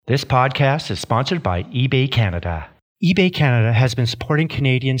This podcast is sponsored by eBay Canada. eBay Canada has been supporting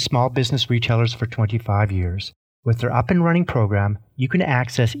Canadian small business retailers for 25 years. With their up and running program, you can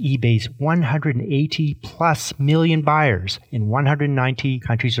access eBay's 180 plus million buyers in 190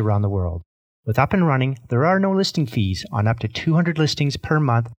 countries around the world. With up and running, there are no listing fees on up to 200 listings per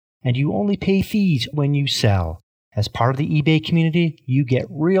month, and you only pay fees when you sell. As part of the eBay community, you get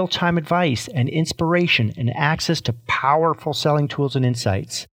real-time advice and inspiration and access to powerful selling tools and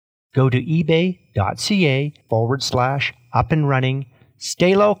insights. Go to ebay.ca/up and running,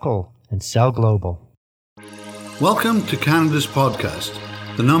 stay local, and sell global. Welcome to Canada's podcast,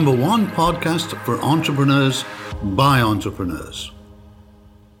 the number one podcast for entrepreneurs by entrepreneurs.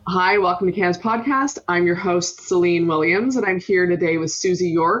 Hi, welcome to Canada's podcast. I'm your host, Celine Williams, and I'm here today with Susie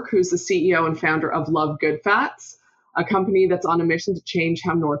York, who's the CEO and founder of Love Good Fats, a company that's on a mission to change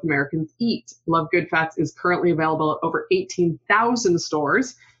how North Americans eat. Love Good Fats is currently available at over 18,000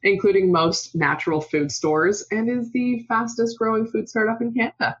 stores, including most natural food stores, and is the fastest growing food startup in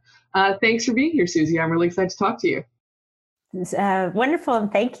Canada. Thanks for being here, Susie. I'm really excited to talk to you. It's wonderful.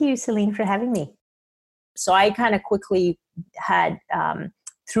 And thank you, Celine, for having me. So I kind of quickly had,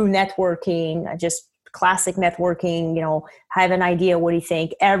 through networking, just classic networking, I have an idea. What do you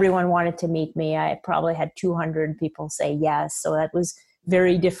think? Everyone wanted to meet me. I probably had 200 people say yes. So that was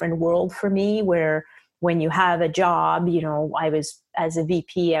very different world for me, where when you have a job, I was, as a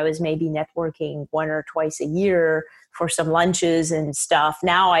VP, I was maybe networking one or twice a year for some lunches and stuff.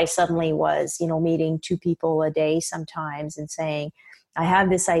 Now I suddenly was, meeting 2 people a day sometimes and saying, I have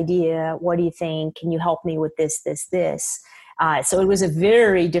this idea. What do you think? Can you help me with this? So it was a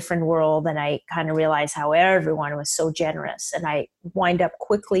very different world, and I kind of realized how everyone was so generous. And I wind up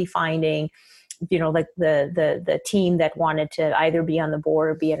quickly finding, like the team that wanted to either be on the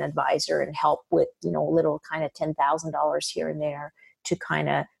board or be an advisor and help with, little kind of $10,000 here and there to kind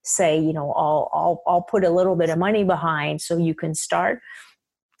of say, I'll put a little bit of money behind so you can start.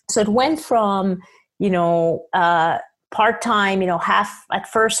 So it went from, part-time, half at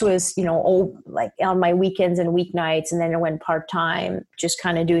first was, like on my weekends and weeknights. And then it went part-time, just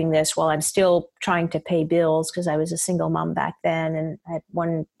kind of doing this while I'm still trying to pay bills, because I was a single mom back then. And I had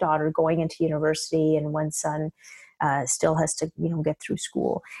one daughter going into university and one son still has to, get through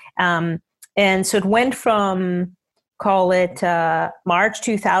school. And so it went from, call it March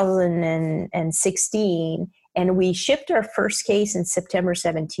 2016, and we shipped our first case in September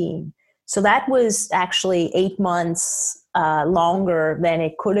 17. So that was actually 8 months longer than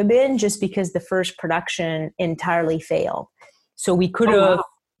it could have been, just because the first production entirely failed. So we could have,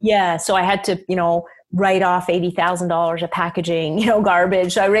 so I had to, write off $80,000 of packaging,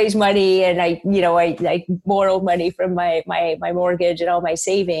 garbage. So I raised money, and I borrowed money from my mortgage and all my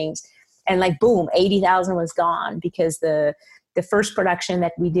savings, and boom, 80,000 was gone because the first production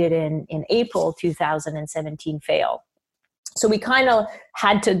that we did in April 2017 failed. So we kind of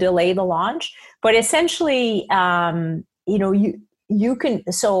had to delay the launch, but essentially, you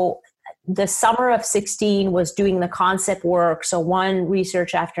can, so the summer of 16 was doing the concept work. So one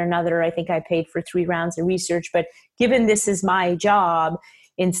research after another. I think I paid for 3 rounds of research, but given this is my job,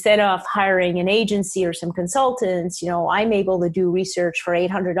 instead of hiring an agency or some consultants, I'm able to do research for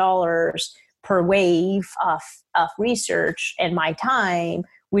 $800 per wave of research and my time,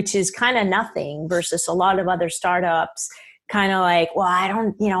 which is kind of nothing versus a lot of other startups. Kind of like, well, I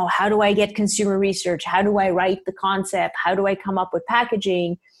don't, how do I get consumer research? How do I write the concept? How do I come up with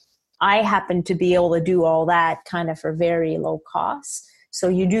packaging? I happen to be able to do all that kind of for very low cost. So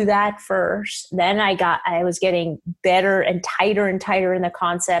you do that first. Then I was getting better and tighter in the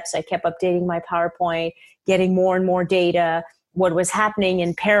concepts. I kept updating my PowerPoint, getting more and more data. What was happening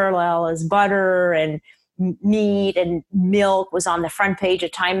in parallel is butter and meat and milk was on the front page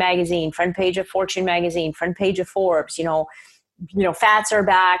of Time Magazine, front page of Fortune Magazine, front page of Forbes. Fats are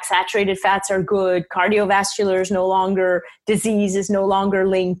back, saturated fats are good, cardiovascular is no longer, disease is no longer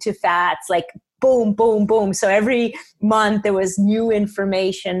linked to fats, boom, boom, boom. So every month there was new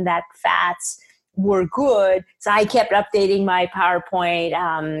information that fats were good. So I kept updating my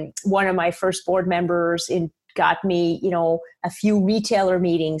PowerPoint. One of my first board members got me, a few retailer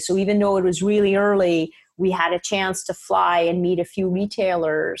meetings. So even though it was really early, we had a chance to fly and meet a few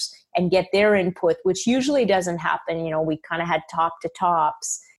retailers and get their input, which usually doesn't happen. We kind of had top to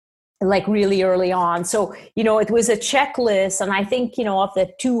tops really early on. So, it was a checklist. And I think, of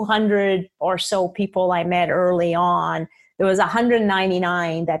the 200 or so people I met early on, there was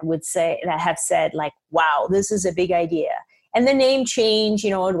 199 that have said wow, this is a big idea. And the name changed,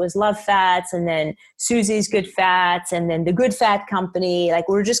 it was Love Fats, and then Susie's Good Fats, and then the Good Fat Company.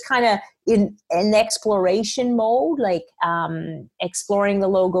 We're just kind of in an exploration mode, like exploring the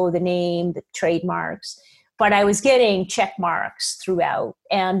logo, the name, the trademarks. But I was getting check marks throughout.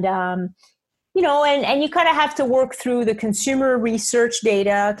 And, and you kind of have to work through the consumer research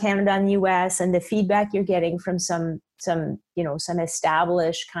data, Canada and US, and the feedback you're getting from some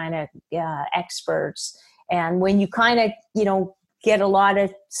established kind of experts. And when you kind of, get a lot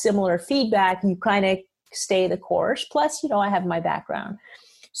of similar feedback, you kind of stay the course. Plus, I have my background.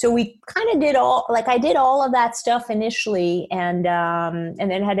 So we kind of I did all of that stuff initially, and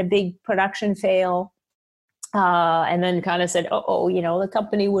then had a big production fail. And then kind of said, the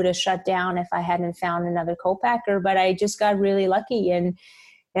company would have shut down if I hadn't found another co-packer. But I just got really lucky.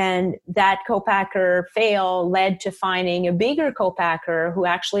 And that co-packer fail led to finding a bigger co-packer who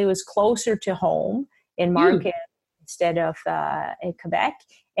actually was closer to home in market instead of in Quebec.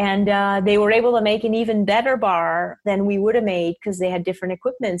 And they were able to make an even better bar than we would have made because they had different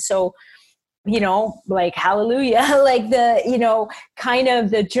equipment. So, like hallelujah, like kind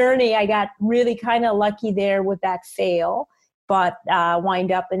of the journey, I got really kind of lucky there with that fail, but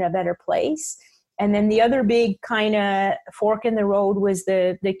wind up in a better place. And then the other big kind of fork in the road was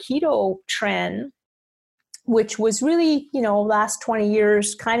the keto trend, which was really, last 20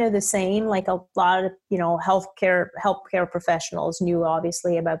 years, kind of the same. Like a lot of, healthcare professionals knew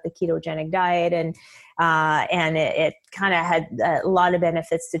obviously about the ketogenic diet, and it kind of had a lot of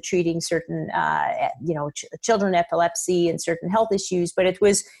benefits to treating certain, children epilepsy and certain health issues. But it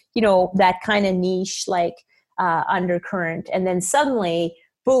was, that kind of niche, like undercurrent. And then suddenly,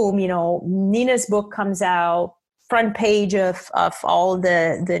 boom, Nina's book comes out, front page of all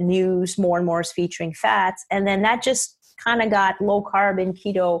the news, more and more is featuring fats. And then that just kind of got low carb and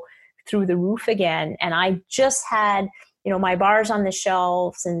keto through the roof again. And I just had, my bars on the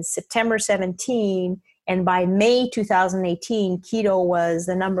shelves in September 17. And by May 2018, keto was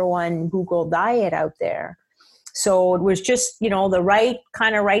the number one Google diet out there. So it was just, the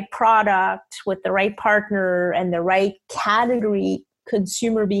right product with the right partner and the right category,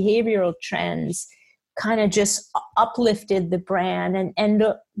 consumer behavioral trends kind of just uplifted the brand. And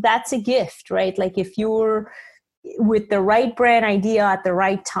that's a gift, right? Like if you're with the right brand idea at the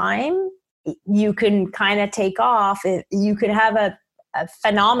right time, you can kind of take off. You could have a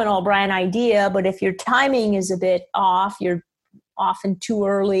phenomenal brand idea, but if your timing is a bit off, you're often too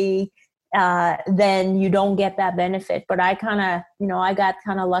early, then you don't get that benefit. But I kind of, I got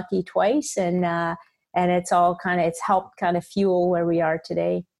kind of lucky twice, and it's all it's helped kind of fuel where we are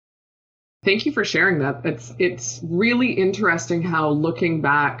today. Thank you for sharing that. It's really interesting how, looking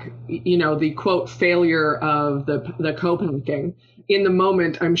back, the quote failure of the co-packing in the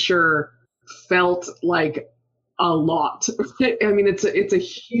moment, I'm sure felt like a lot. I mean, it's a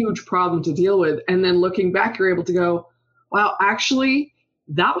huge problem to deal with. And then looking back, you're able to go, wow, actually,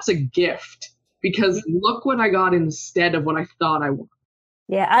 that was a gift, because look what I got instead of what I thought I wanted.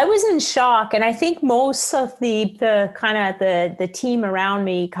 Yeah, I was in shock. And I think most of the kind of the team around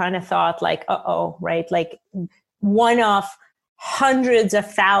me kind of thought like, right? Like one of hundreds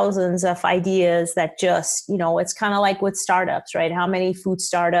of thousands of ideas that just, it's kind of like with startups, right? How many food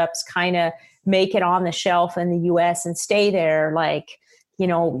startups kind of make it on the shelf in the US and stay there? Like,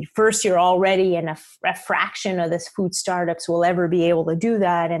 first you're already in a fraction of this food startups will ever be able to do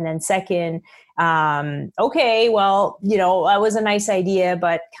that. And then second, okay, well, that was a nice idea,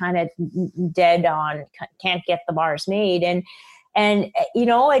 but kind of dead on, can't get the bars made. And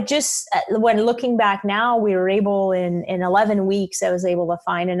it just, when looking back now, we were able in 11 weeks, I was able to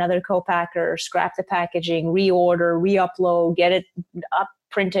find another co-packer, scrap the packaging, reorder, re-upload, get it up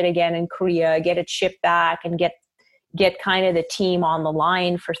printed again in Korea, get it shipped back, and get kind of the team on the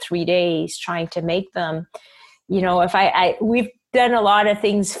line for 3 days trying to make them. We've done a lot of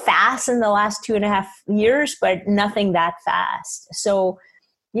things fast in the last 2.5 years, but nothing that fast. So,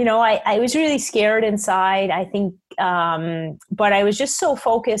 I was really scared inside, I think, but I was just so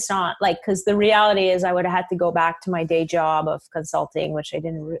focused on, because the reality is I would have had to go back to my day job of consulting, which I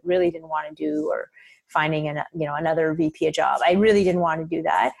really didn't want to do, or finding another VP job. I really didn't want to do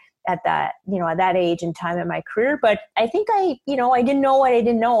that at that age and time in my career. But I think I didn't know what I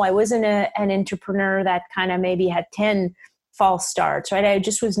didn't know. I wasn't an entrepreneur that kind of maybe had 10 false starts, right? I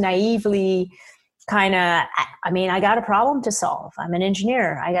just was naively I got a problem to solve. I'm an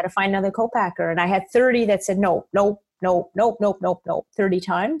engineer. I got to find another co-packer. And I had 30 that said, no, 30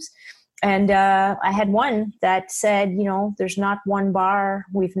 times. And I had one that said, there's not one bar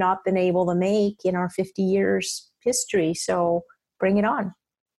we've not been able to make in our 50 years history. So bring it on.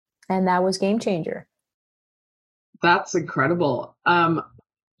 And that was game changer. That's incredible.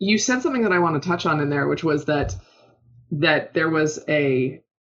 You said something that I want to touch on in there, which was that there was a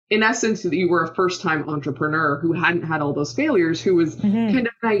in essence, you were a first-time entrepreneur who hadn't had all those failures, who was kind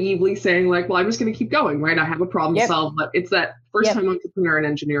of naively saying like, well, I'm just going to keep going, right? I have a problem to solve, but it's that first-time entrepreneur in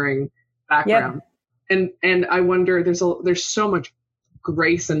engineering background. And I wonder, there's so much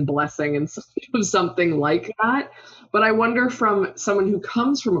grace and blessing in something like that. But I wonder, from someone who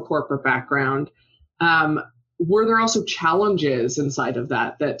comes from a corporate background, were there also challenges inside of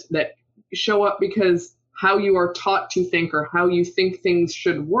that show up because how you are taught to think or how you think things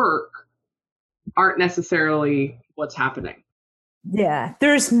should work aren't necessarily what's happening? Yeah,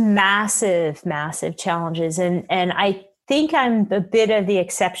 there's massive, massive challenges. And I think I'm a bit of the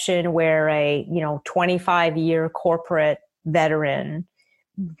exception, where a 25-year corporate veteran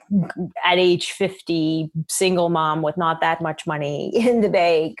at age 50, single mom with not that much money in the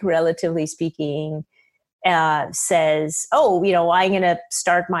bank, relatively speaking, says, oh, I'm going to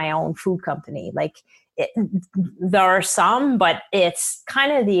start my own food company. Like, there are some, but it's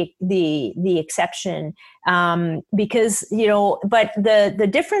kind of the exception, because, but the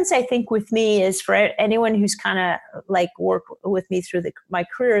difference, I think, with me is, for anyone who's kind of like worked with me through my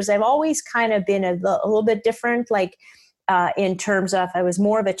careers, I've always kind of been a little bit different, like, in terms of, I was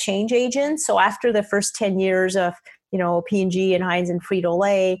more of a change agent. So after the first 10 years of, P&G and Heinz and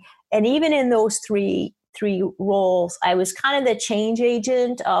Frito-Lay, and even in those three roles, I was kind of the change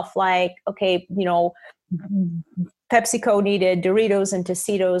agent of, like, okay, PepsiCo needed Doritos and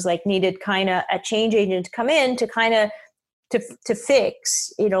Tostitos, like, needed kind of a change agent to come in to kind of to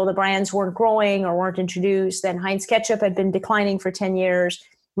fix, the brands weren't growing or weren't introduced. Then Heinz Ketchup had been declining for 10 years,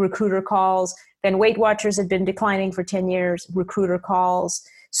 recruiter calls. Then Weight Watchers had been declining for 10 years, recruiter calls.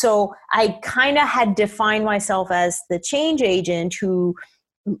 So I kind of had defined myself as the change agent who,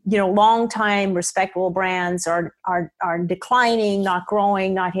 long time respectable brands are declining, not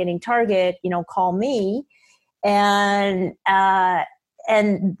growing, not hitting target, call me. And that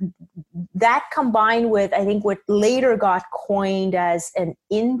combined with, I think, what later got coined as an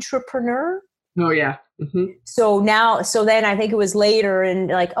intrapreneur. Oh yeah. Mm-hmm. So then I think it was later, and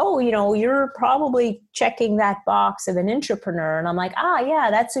like, oh, you're probably checking that box of an intrapreneur. And I'm like, yeah,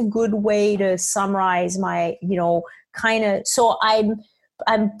 that's a good way to summarize my, kind of, so I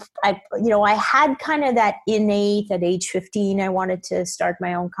had kind of that innate at age 15, I wanted to start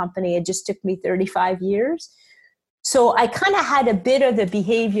my own company. It just took me 35 years. So I kind of had a bit of the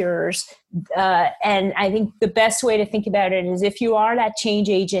behaviors, and I think the best way to think about it is, if you are that change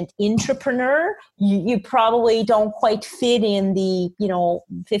agent intrapreneur, you probably don't quite fit in the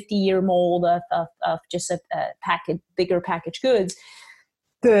 50-year mold of just a bigger packaged goods.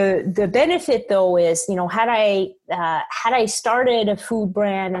 The benefit, though, is, had I started a food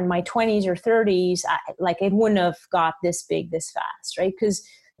brand in my 20s or 30s, it wouldn't have got this big this fast, right? Because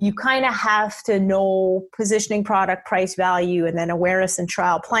you kind of have to know positioning, product, price, value, and then awareness and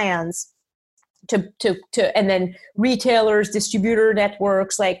trial plans to and then retailers, distributor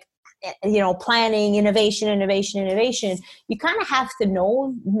networks, like, planning, innovation. You kind of have to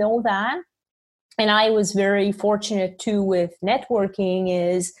know that. And I was very fortunate too with networking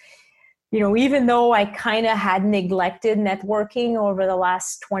is, even though I kind of had neglected networking over the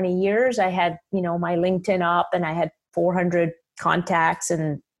last 20 years, I had, my LinkedIn up and I had 400 contacts,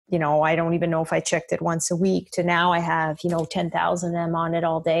 and I don't even know if I checked it once a week, to now I have 10,000 of them on it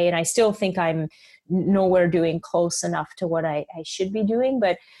all day, and I still think I'm nowhere doing close enough to what I should be doing.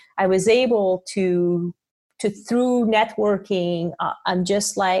 But I was able to through networking, I'm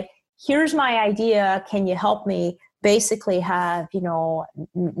just like, here's my idea, can you help me? Basically have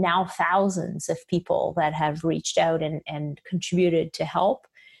now thousands of people that have reached out and contributed to help.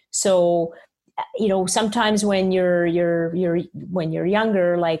 So sometimes when you're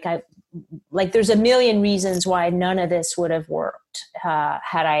younger, like there's a million reasons why none of this would have worked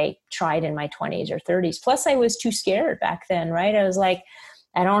had I tried in my 20s or 30s. Plus, I was too scared back then, right? I was like,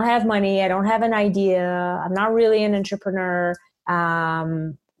 I don't have money, I don't have an idea, I'm not really an entrepreneur.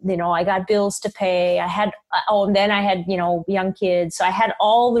 I got bills to pay. And then I had young kids, so I had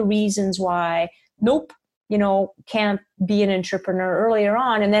all the reasons why. Nope. Can't be an entrepreneur earlier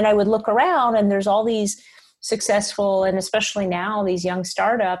on. And then I would look around and there's all these successful, and especially now, these young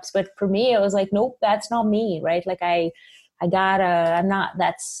startups. But for me, it was like, nope, that's not me, right? Like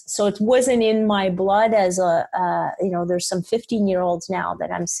so it wasn't in my blood as there's some 15-year-olds now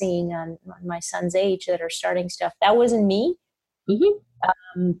that I'm seeing on my son's age that are starting stuff. That wasn't me. Mm-hmm.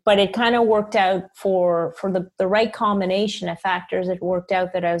 But it kind of worked out for the right combination of factors. It worked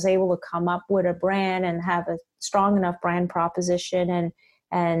out that I was able to come up with a brand and have a strong enough brand proposition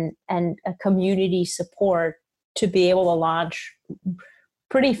and a community support to be able to launch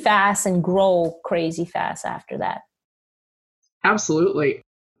pretty fast and grow crazy fast after that. Absolutely.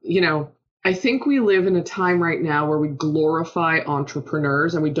 I think we live in a time right now where we glorify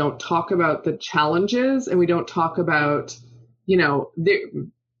entrepreneurs and we don't talk about the challenges, and we don't talk about,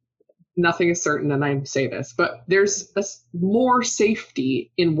 nothing is certain, and I say this, but there's more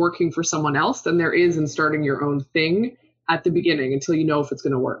safety in working for someone else than there is in starting your own thing at the beginning until you know if it's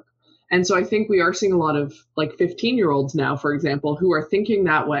going to work. And so I think we are seeing a lot of 15-year-olds now, for example, who are thinking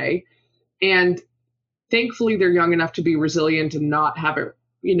that way. And thankfully, they're young enough to be resilient and not have it,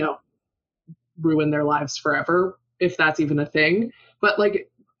 ruin their lives forever, if that's even a thing. But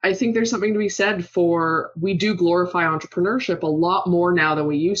I think there's something to be said for, we do glorify entrepreneurship a lot more now than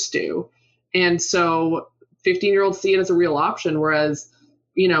we used to. And so 15-year-olds see it as a real option. Whereas,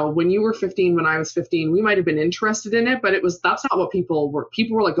 when you were 15, when I was 15, we might've been interested in it, but that's not what people were.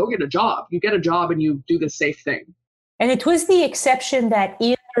 People were like, go get a job. You get a job and you do the safe thing. And it was the exception that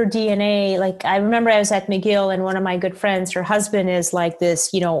in her DNA, I remember I was at McGill and one of my good friends, her husband is like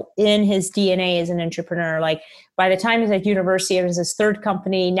this, in his DNA as an entrepreneur. By the time he was at university, it was his third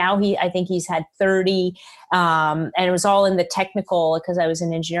company. Now I think he's had 30. And it was all in the technical, because I was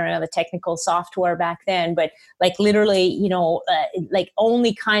in engineering on the technical software back then. But literally,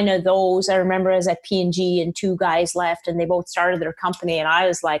 only kind of those. I remember I was at P&G and two guys left and they both started their company. And I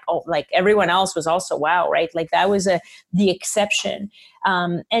was like, oh, everyone else was also, wow, right? That was the exception.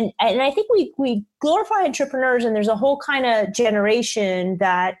 And I think we glorify entrepreneurs, and there's a whole kind of generation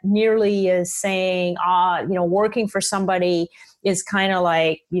that nearly is saying, working for somebody is kind of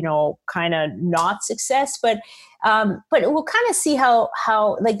kind of not success. But we'll kind of see how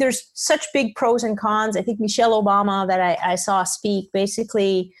there's such big pros and cons. I think Michelle Obama that I saw speak,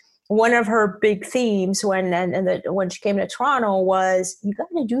 basically one of her big themes when she came to Toronto was, you got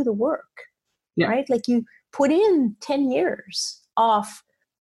to do the work, right? You put in 10 years of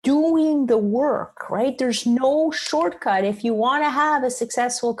doing the work, right? There's no shortcut. If you want to have a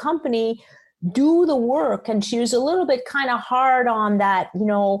successful company, do the work. And she was a little bit kind of hard on that,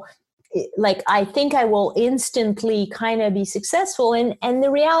 I think I will instantly kind of be successful. And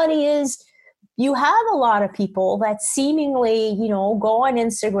the reality is, you have a lot of people that seemingly, go on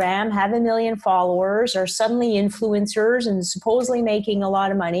Instagram, have 1 million followers, are suddenly influencers and supposedly making a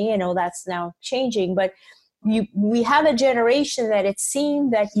lot of money. I know that's now changing, but we have a generation that it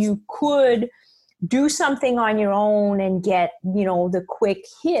seemed that you could do something on your own and get, the quick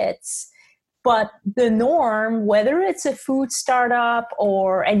hits. But the norm, whether it's a food startup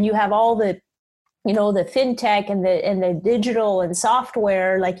and you have all the, the fintech and the digital and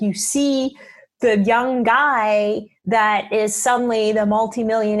software, you see the young guy that is suddenly the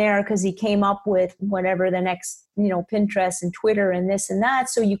multimillionaire because he came up with whatever the next, Pinterest and Twitter and this and that.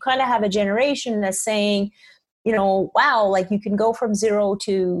 So you kind of have a generation that's saying, wow, you can go from zero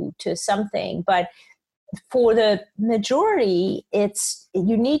to something. But for the majority,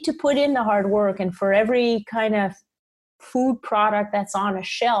 you need to put in the hard work. And for every kind of food product that's on a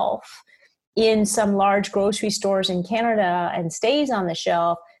shelf in some large grocery stores in Canada and stays on the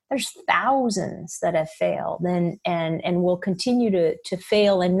shelf, there's thousands that have failed and will continue to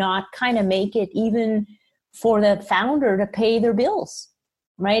fail and not kind of make it even for the founder to pay their bills,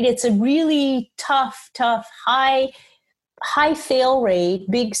 right? It's a really tough, high fail rate.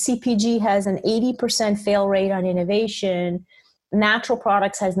 Big CPG has an 80% fail rate on innovation. Natural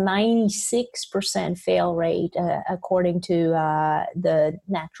Products has 96% fail rate, according to the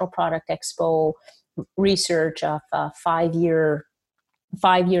Natural Product Expo research of 5-year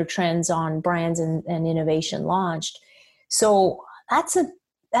trends on brands and innovation launched. So that's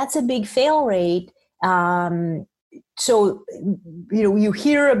a big fail rate. So, you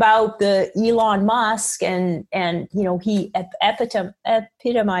hear about the Elon Musk and he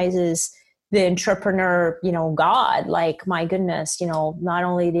epitomizes the entrepreneur, God, my goodness, not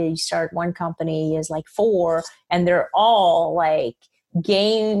only did he start one company, he has 4, and they're all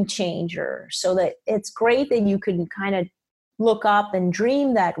game changers. So that it's great that you can kind of look up and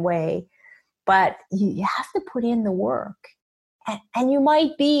dream that way, but you have to put in the work. And you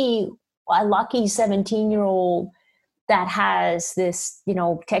might be a lucky 17-year-old that has this,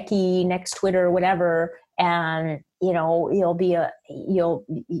 techie next Twitter, whatever, and, you'll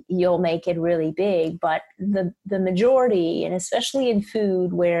make it really big. But the majority, and especially in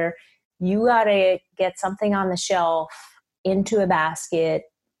food, where you got to get something on the shelf into a basket,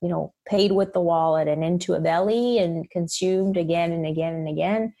 paid with the wallet and into a belly and consumed again and again and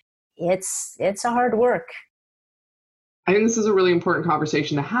again, it's a hard work. I think this is a really important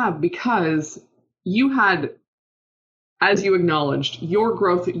conversation to have, because you had, as you acknowledged, your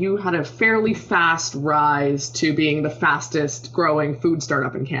growth, you had a fairly fast rise to being the fastest growing food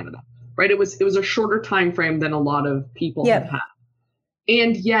startup in Canada, right? It was a shorter time frame than a lot of people have had.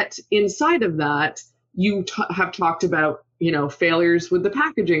 And yet inside of that, you have talked about, failures with the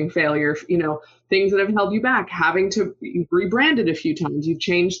packaging failure, things that have held you back, having to rebrand it a few times. You've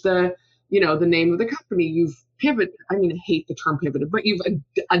changed the name of the company. You've pivoted. I mean, I hate the term pivoted, but you've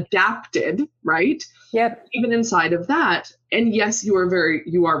adapted, right? Yep. Even inside of that. And yes, you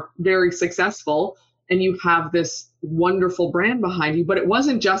are very successful and you have this wonderful brand behind you, but it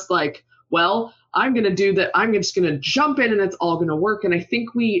wasn't just like, well, I'm going to do that. I'm just going to jump in and it's all going to work. And I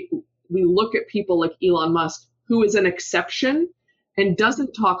think we look at people like Elon Musk, who is an exception and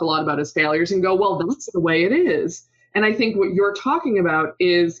doesn't talk a lot about his failures and go, well, that's the way it is. And I think what you're talking about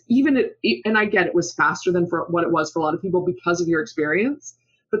is and I get it was faster than for what it was for a lot of people because of your experience,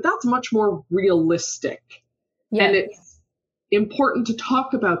 but that's much more realistic. Yeah. And it's important to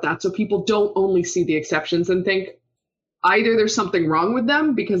talk about that so people don't only see the exceptions and think either there's something wrong with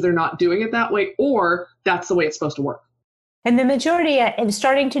them because they're not doing it that way, or that's the way it's supposed to work. And the majority, I'm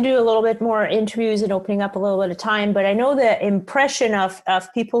starting to do a little bit more interviews and opening up a little bit of time, but I know the impression of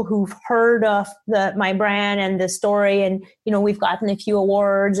people who've heard of my brand and the story, and, we've gotten a few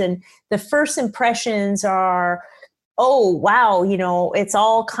awards, and the first impressions are, oh, wow, it's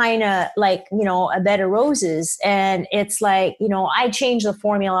all kind of like, a bed of roses. And it's like, I changed the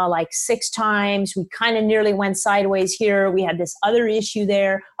formula like 6 times. We kind of nearly went sideways here. We had this other issue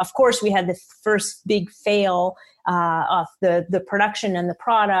there. Of course, we had the first big fail of the production and the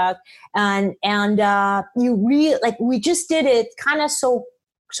product. And we just did it kind of so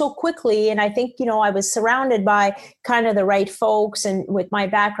quickly. And I think, I was surrounded by kind of the right folks, and with my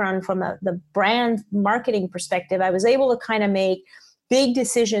background from the brand marketing perspective, I was able to kind of make big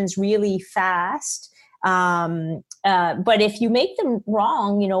decisions really fast. But if you make them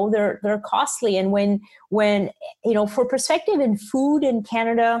wrong, they're costly. And when for perspective in food in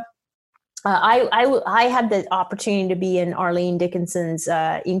Canada, I had the opportunity to be in Arlene Dickinson's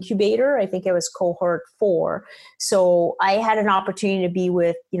incubator. I think it was cohort 4. So I had an opportunity to be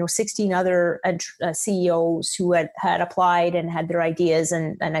with 16 other CEOs who had applied and had their ideas,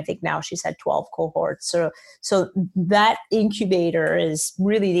 and I think now she's had 12 cohorts. So that incubator is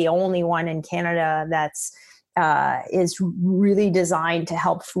really the only one in Canada that's is really designed to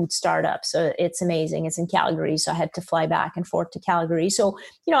help food startups. So it's amazing. It's in Calgary. So I had to fly back and forth to Calgary. So,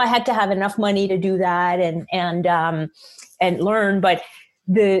 I had to have enough money to do that and learn. But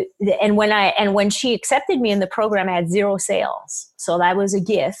when she accepted me in the program, I had 0 sales. So that was a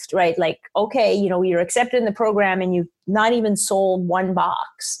gift, right? Like, okay, you're accepted in the program and you've not even sold 1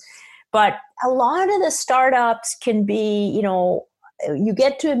 box. But a lot of the startups can be, you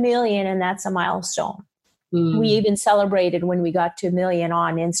get to 1 million and that's a milestone. We even celebrated when we got to 1 million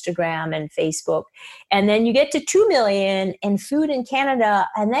on Instagram and Facebook. And then you get to 2 million in food in Canada,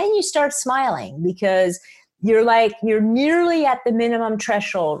 and then you start smiling because you're nearly at the minimum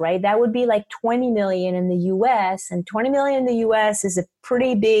threshold, right? That would be like 20 million in the US, and 20 million in the US is a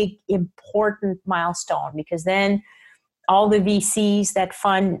pretty big, important milestone, because then all the VCs that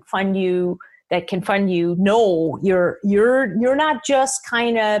fund you, that can fund you, know you're not just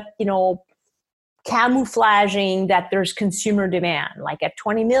kind of, camouflaging that there's consumer demand. Like at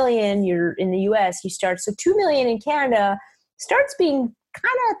 20 million, you're in the US, you start. So 2 million in Canada starts being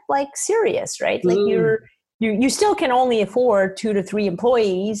kind of like serious, right? Like you still can only afford 2 to 3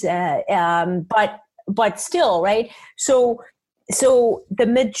 employees, but still, right? So the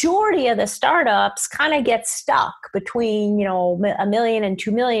majority of the startups kind of get stuck between, 1 million and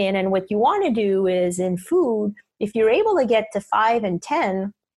 2 million. And what you want to do is in food, if you're able to get to 5 and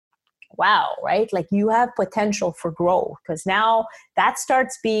 10, wow, right? Like you have potential for growth, because now that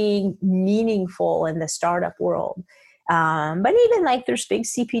starts being meaningful in the startup world. But even like there's big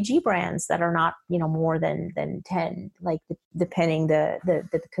CPG brands that are not, more than 10, like depending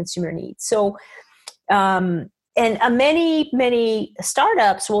the consumer needs. So, and many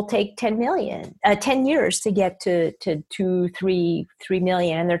startups will take 10 years to get to 3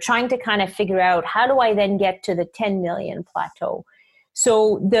 million. And they're trying to kind of figure out, how do I then get to the 10 million plateau?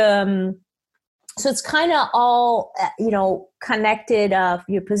 So it's kind of all, connected of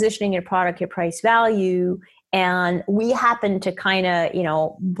your positioning, your product, your price value. And we happen to kind of,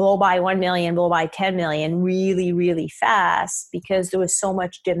 blow by 1 million, blow by 10 million really, really fast, because there was so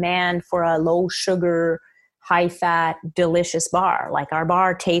much demand for a low sugar, high fat, delicious bar. Like our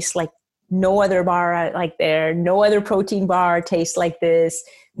bar tastes like no other bar like there. No other protein bar tastes like this.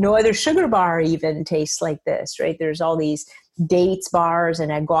 No other sugar bar even tastes like this, right? There's all these dates bars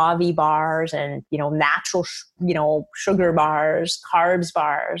and agave bars and, natural, sugar bars, carbs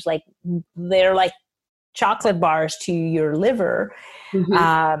bars. Like they're like chocolate bars to your liver.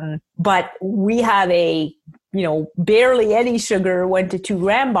 Mm-hmm. But we have a barely any sugar went to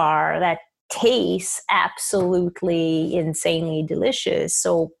 2-gram bar that tastes absolutely insanely delicious.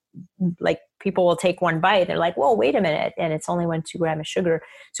 So like people will take one bite, they're like, whoa, wait a minute. And it's only 1 2 gram of sugar.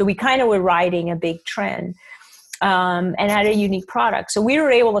 So we kind of were riding a big trend. And had a unique product. So we were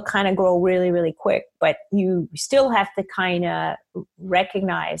able to kind of grow really, really quick, but you still have to kind of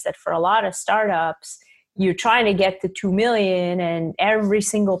recognize that for a lot of startups, you're trying to get to 2 million and every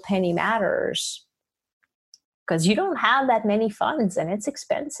single penny matters because you don't have that many funds and it's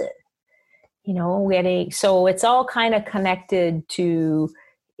expensive, so it's all kind of connected to,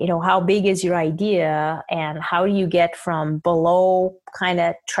 how big is your idea and how do you get from below kind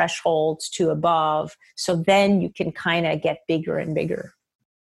of thresholds to above. So then you can kind of get bigger and bigger.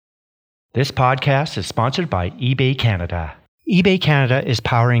 This podcast is sponsored by eBay Canada. eBay Canada is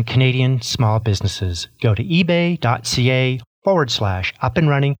powering Canadian small businesses. Go to ebay.ca/up and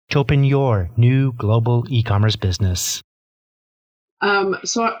running to open your new global e-commerce business.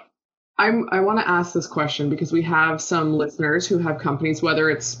 So I want to ask this question because we have some listeners who have companies, whether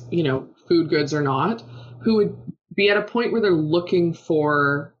it's, food goods or not, who would be at a point where they're looking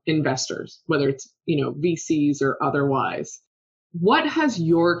for investors, whether it's, VCs or otherwise. What has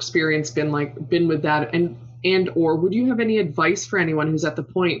your experience been with that? And or would you have any advice for anyone who's at the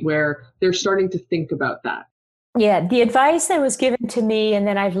point where they're starting to think about that? Yeah, the advice that was given to me, and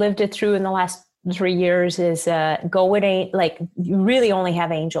then I've lived it through in the last 3 years, is go with you really only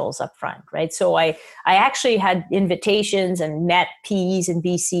have angels up front, right? So I actually had invitations and met Ps and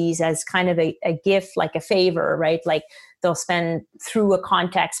VCs as kind of a gift, like a favor, right? Like they'll spend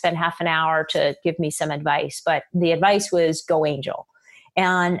half an hour to give me some advice, but the advice was go angel.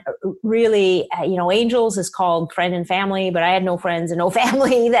 And really, angels is called friend and family, but I had no friends and no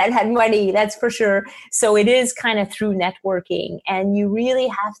family that had money, that's for sure. So it is kind of through networking. And you really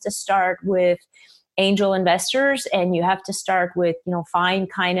have to start with angel investors, and you have to start with,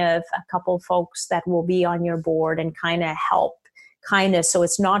 find kind of a couple folks that will be on your board and kind of help so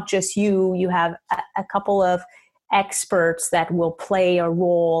it's not just you have a couple of experts that will play a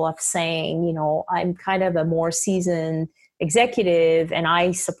role of saying, I'm kind of a more seasoned executive and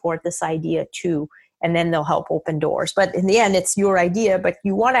I support this idea too. And then they'll help open doors. But in the end, it's your idea, but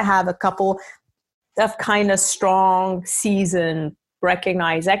you want to have a couple of kind of strong, seasoned,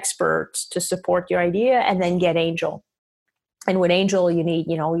 recognized experts to support your idea, and then get angel. And with angel, you need,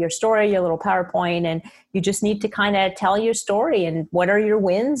 your story, your little PowerPoint, and you just need to kind of tell your story and what are your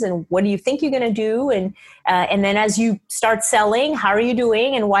wins and what do you think you're going to do. And then as you start selling, how are you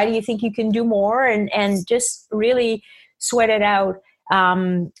doing and why do you think you can do more, and just really sweat it out.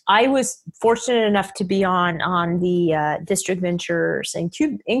 I was fortunate enough to be on the District Ventures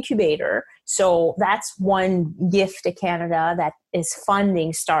incubator. So that's one gift to Canada that is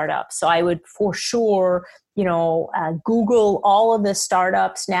funding startups. So I would for sure, Google all of the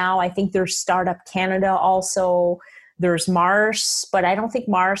startups now. I think there's Startup Canada also. There's Mars, but I don't think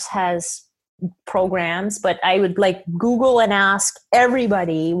Mars has programs. But I would Google and ask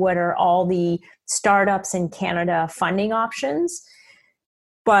everybody what are all the startups in Canada funding options.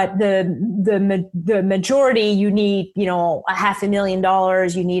 But the majority, you need,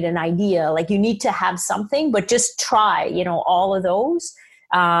 $500,000, you need an idea, you need to have something, but just try, all of those.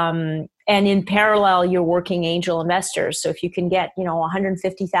 And in parallel, you're working angel investors. So if you can get,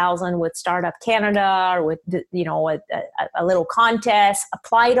 150,000 with Startup Canada or with, a little contest,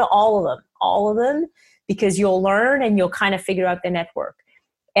 apply to all of them, because you'll learn and you'll kind of figure out the network.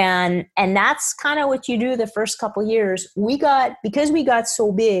 And that's kind of what you do the first couple of years. Because we got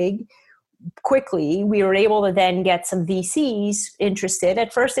so big quickly, we were able to then get some VCs interested.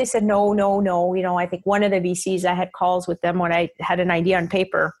 At first they said, no. I think one of the VCs, I had calls with them when I had an idea on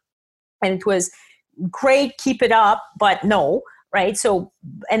paper and it was great, keep it up, but no. Right. So,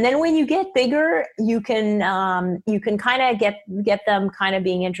 and then when you get bigger, you can kind of get them kind of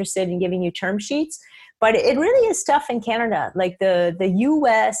being interested in giving you term sheets. But it really is tough in Canada. The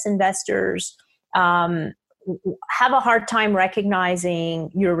U.S. investors have a hard time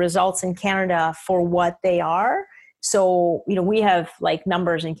recognizing your results in Canada for what they are. So, we have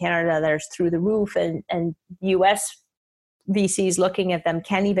numbers in Canada that are through the roof, and U.S. VCs looking at them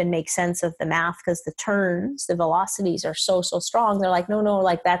can't even make sense of the math because the velocities are so strong. They're like,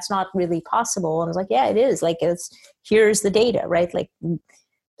 no, that's not really possible. And I was like, yeah, it is. Here's the data, right?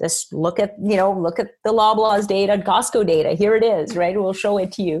 Just look at the Loblaws data, Costco data. Here it is, right? We'll show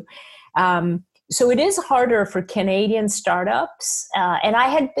it to you. So it is harder for Canadian startups. And I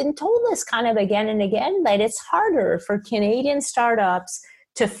had been told this kind of again and again, that it's harder for Canadian startups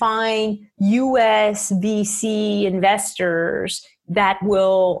to find US VC investors that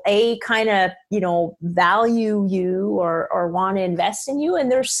will kind of, value you or want to invest in you.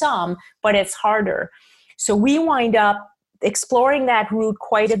 And there's some, but it's harder. So we wind up exploring that route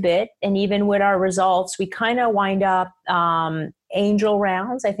quite a bit. And even with our results, we kind of wind up angel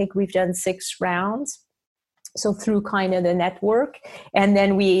rounds. I think we've done 6 rounds. So through kind of the network. And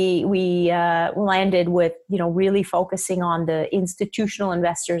then we landed with, really focusing on the institutional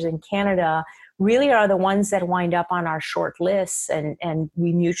investors in Canada really are the ones that wind up on our short lists, and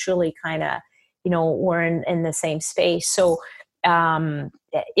we mutually kind of, we're in the same space. So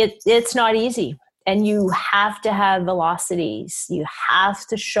it's not easy, and you have to have velocities. You have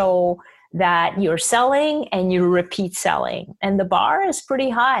to show that you're selling and you repeat selling, and the bar is pretty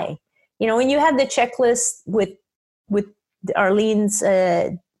high. When you have the checklist with Arlene's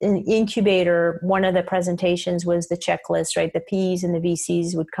incubator, one of the presentations was the checklist, right? The Ps and the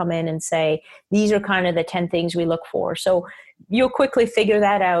VCs would come in and say, these are kind of the 10 things we look for. So you'll quickly figure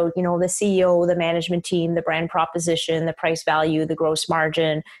that out. The CEO, the management team, the brand proposition, the price value, the gross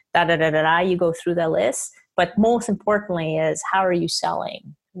margin, you go through the list. But most importantly is, how are you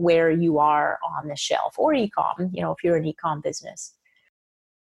selling where you are on the shelf, or e-com, if you're an e-com business.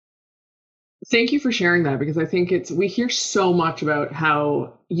 Thank you for sharing that, because I think we hear so much about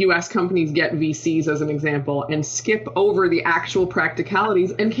how US companies get VCs as an example and skip over the actual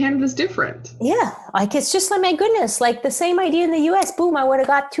practicalities, and Canada's different. Yeah, it's just like, my goodness, like the same idea in the US, boom, I would have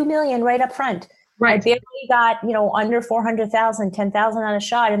got 2 million right up front. Right. I barely got, under 400,000, 10,000 on a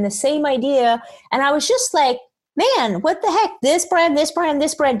shot, and the same idea. And I was just like, man, what the heck? This brand,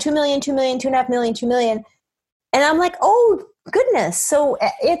 2 million, 2 million, 2.5 million, 2 million. And I'm like, oh, goodness. So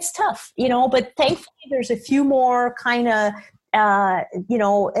it's tough, but thankfully there's a few more kind of,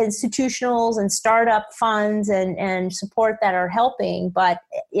 institutionals and startup funds and support that are helping. But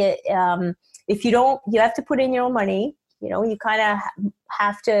if you don't, you have to put in your own money, you kind of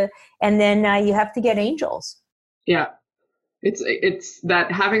have to, and then you have to get angels. Yeah. It's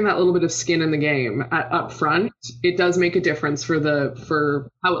that having that little bit of skin in the game up front, it does make a difference for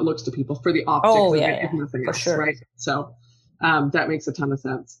how it looks to people, for the optics of it, if nothing else, sure. Right? So that makes a ton of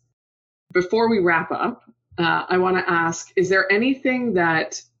sense. Before we wrap up, I want to ask, is there anything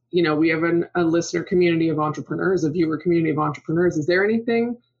that, we have a listener community of entrepreneurs, a viewer community of entrepreneurs. Is there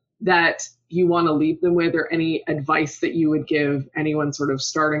anything that you want to leave them with, or any advice that you would give anyone sort of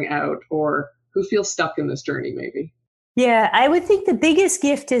starting out or who feels stuck in this journey maybe? Yeah, I would think the biggest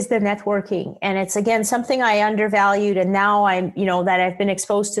gift is the networking. And it's, again, something I undervalued. And now I'm, that I've been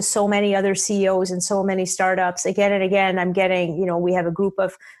exposed to so many other CEOs and so many startups again and again. I'm getting, we have a group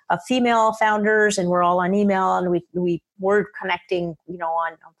of female founders, and we're all on email, and we're connecting,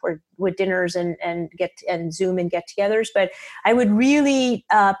 with dinners and Zoom and get-togethers. But I would really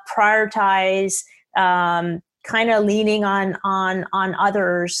prioritize kind of leaning on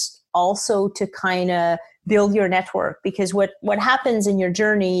others also to kind of build your network, because what happens in your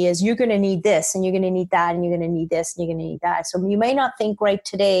journey is you're going to need this, and you're going to need that, and you're going to need this, and you're going to need that. So you may not think right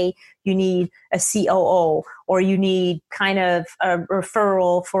today you need a COO, or you need kind of a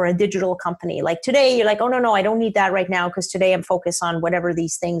referral for a digital company. Like today, you're like, oh, no, I don't need that right now, because today I'm focused on whatever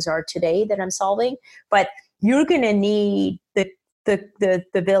these things are today that I'm solving. But you're going to need the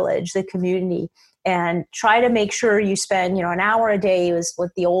village, the community. And try to make sure you spend, an hour a day was what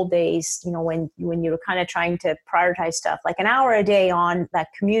the old days, when you were kind of trying to prioritize stuff, like an hour a day on that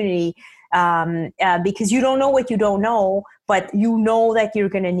community, because you don't know what you don't know, but you know that you're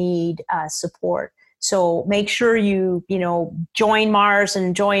going to need support. So make sure you join Mars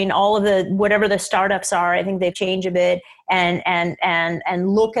and join all of the, whatever the startups are. I think they've changed a bit, and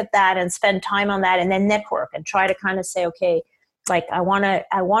look at that and spend time on that, and then network and try to kind of say, okay, like I want to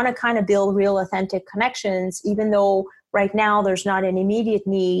kind of build real authentic connections, even though right now there's not an immediate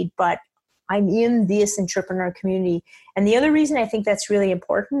need, but I'm in this entrepreneur community. And the other reason I think that's really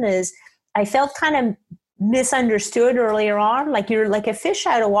important is I felt kind of misunderstood earlier on. Like you're like a fish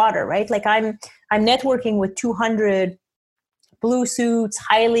out of water, right? Like I'm networking with 200 blue suits,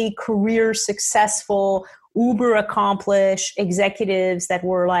 highly career successful, uber accomplished executives that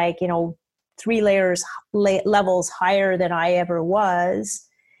were like, 3 levels higher than I ever was.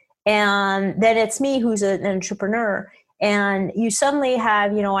 And then it's me who's an entrepreneur. And you suddenly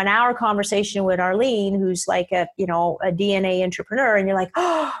have, an hour conversation with Arlene, who's like a DNA entrepreneur. And you're like,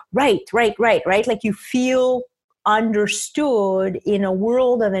 oh, right. Like you feel understood in a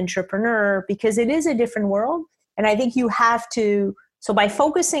world of entrepreneur, because it is a different world. And I think you have to, so by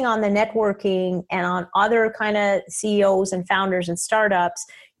focusing on the networking and on other kind of CEOs and founders and startups,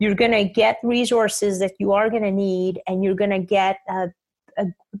 you're going to get resources that you are going to need, and you're going to get a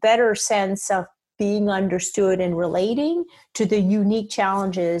better sense of being understood and relating to the unique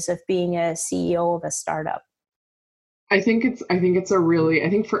challenges of being a CEO of a startup. I think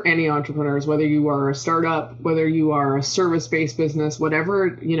for any entrepreneurs, whether you are a startup, whether you are a service-based business,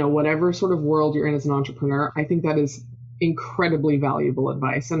 whatever sort of world you're in as an entrepreneur, I think that is incredibly valuable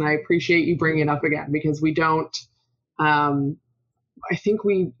advice. And I appreciate you bringing it up again, because we don't, I think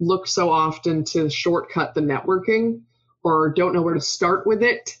we look so often to shortcut the networking, or don't know where to start with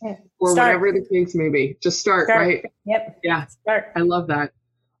it, or whatever the case may be. Just start. Right? Yep. Yeah. Start. I love that.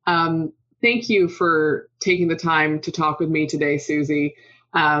 Thank you for taking the time to talk with me today, Susie.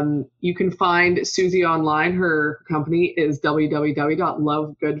 You can find Susie online. Her company is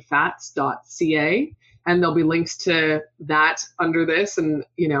www.lovegoodfats.ca, and there'll be links to that under this. And,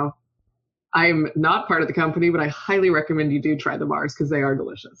 I'm not part of the company, but I highly recommend you do try the bars because they are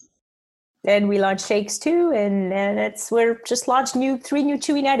delicious. And we launched shakes too, and we're just launched 3 new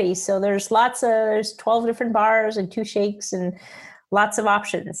Chewy Nutties. So there's there's 12 different bars and 2 shakes and lots of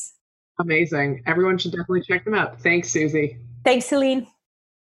options. Amazing. Everyone should definitely check them out. Thanks, Susie. Thanks, Celine.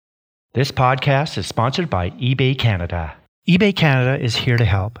 This podcast is sponsored by eBay Canada. eBay Canada is here to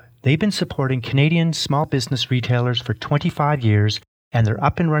help. They've been supporting Canadian small business retailers for 25 years, and their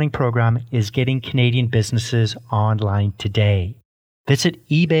up-and-running program is getting Canadian businesses online today. Visit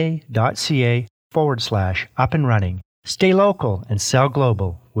ebay.ca/up-and-running. Stay local and sell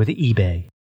global with eBay.